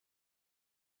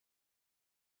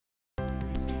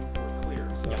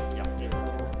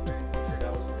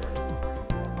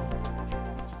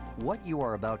What you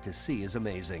are about to see is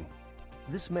amazing.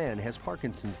 This man has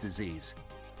Parkinson's disease.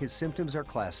 His symptoms are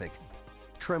classic.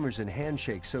 Tremors and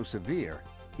handshakes so severe,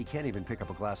 he can't even pick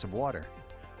up a glass of water.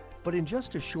 But in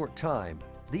just a short time,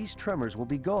 these tremors will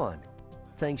be gone,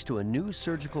 thanks to a new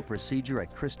surgical procedure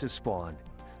at Christus Spawn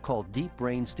called deep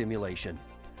brain stimulation.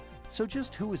 So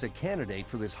just who is a candidate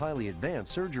for this highly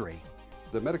advanced surgery?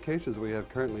 The medications we have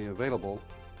currently available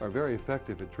are very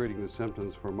effective at treating the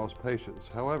symptoms for most patients.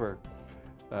 However,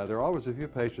 there are always a few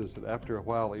patients that after a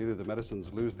while either the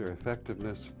medicines lose their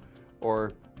effectiveness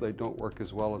or they don't work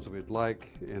as well as we'd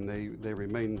like and they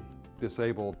remain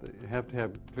disabled. You have to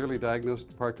have clearly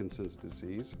diagnosed Parkinson's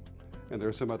disease, and there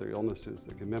are some other illnesses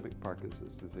that can mimic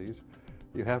Parkinson's disease.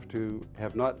 You have to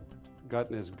have not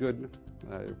gotten as good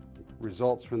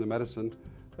results from the medicine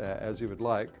as you would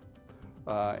like.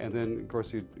 And then, of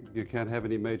course, you can't have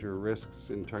any major risks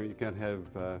in terms, you can't have,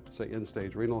 say,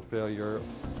 end-stage renal failure.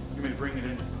 You mean bring it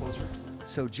in closer?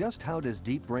 So just how does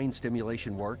deep brain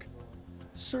stimulation work?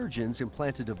 Surgeons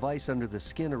implant a device under the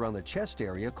skin around the chest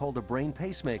area called a brain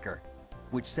pacemaker,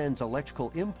 which sends electrical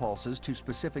impulses to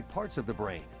specific parts of the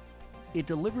brain. It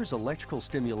delivers electrical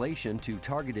stimulation to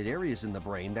targeted areas in the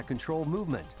brain that control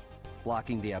movement,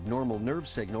 blocking the abnormal nerve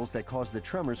signals that cause the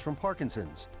tremors from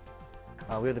Parkinson's.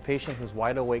 We have the patient who's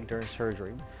wide awake during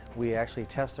surgery. We actually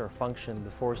test their function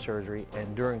before surgery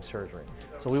and during surgery.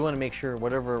 So we want to make sure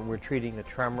whatever we're treating, the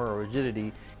tremor or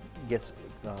rigidity, gets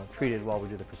treated while we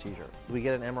do the procedure. We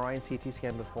get an MRI and CT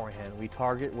scan beforehand. We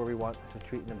target where we want to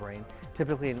treat in the brain.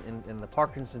 Typically in the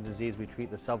Parkinson's disease, we treat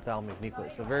the subthalamic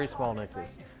nucleus, a very small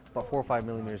nucleus, about 4 or 5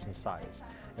 millimeters in size.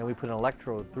 And we put an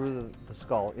electrode through the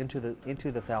skull into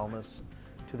the thalamus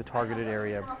to the targeted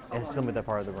area and stimulate that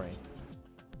part of the brain.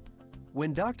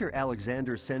 When Dr.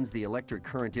 Alexander sends the electric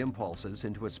current impulses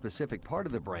into a specific part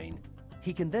of the brain,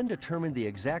 he can then determine the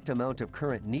exact amount of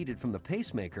current needed from the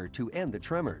pacemaker to end the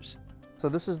tremors. So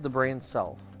this is the brain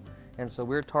itself, and so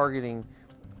we're targeting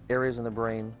areas in the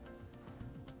brain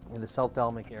in the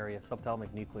subthalamic area,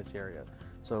 subthalamic nucleus area.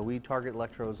 So we target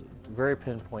electrodes, very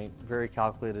pinpoint, very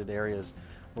calculated areas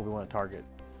where we want to target.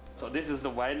 So this is the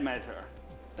white matter.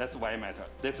 That's white matter.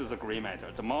 This is the gray matter.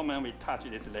 The moment we touch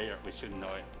this layer, we should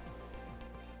know it.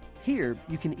 Here,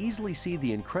 you can easily see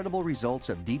the incredible results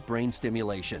of deep brain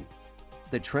stimulation.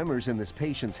 The tremors in this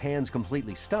patient's hands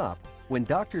completely stop when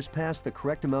doctors pass the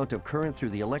correct amount of current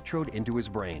through the electrode into his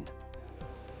brain.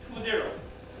 20.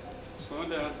 Slow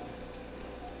down.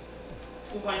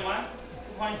 2.1,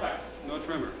 2.5. No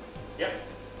tremor. Yep,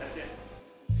 that's it.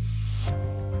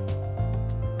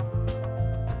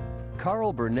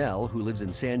 Carl Burnell, who lives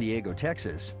in San Diego,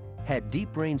 Texas, had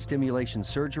deep brain stimulation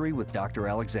surgery with Dr.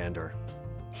 Alexander.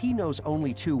 He knows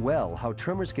only too well how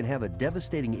tremors can have a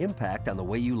devastating impact on the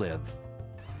way you live.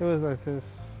 It was like this.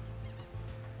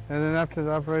 And then after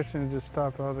the operation, it just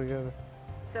stopped altogether.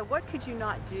 So what could you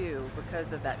not do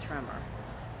because of that tremor?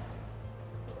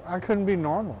 I couldn't be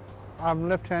normal. I'm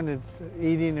left-handed.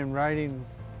 Eating and writing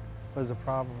was a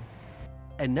problem.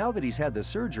 And now that he's had the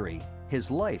surgery, his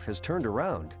life has turned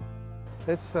around.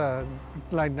 It's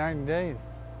like night and day.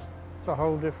 It's a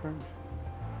whole different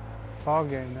ball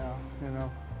game now, you know.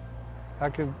 I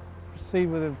can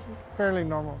proceed with a fairly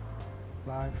normal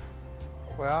life.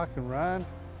 Well, I can run,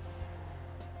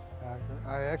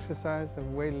 I exercise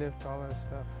and weight lift, all that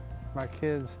stuff. My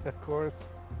kids, of course,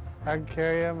 I can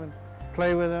carry them and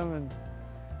play with them and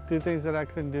do things that I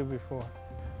couldn't do before.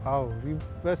 Oh, you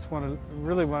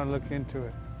really want to look into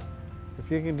it. If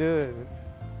you can do it,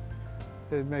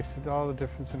 it makes all the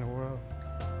difference in the world.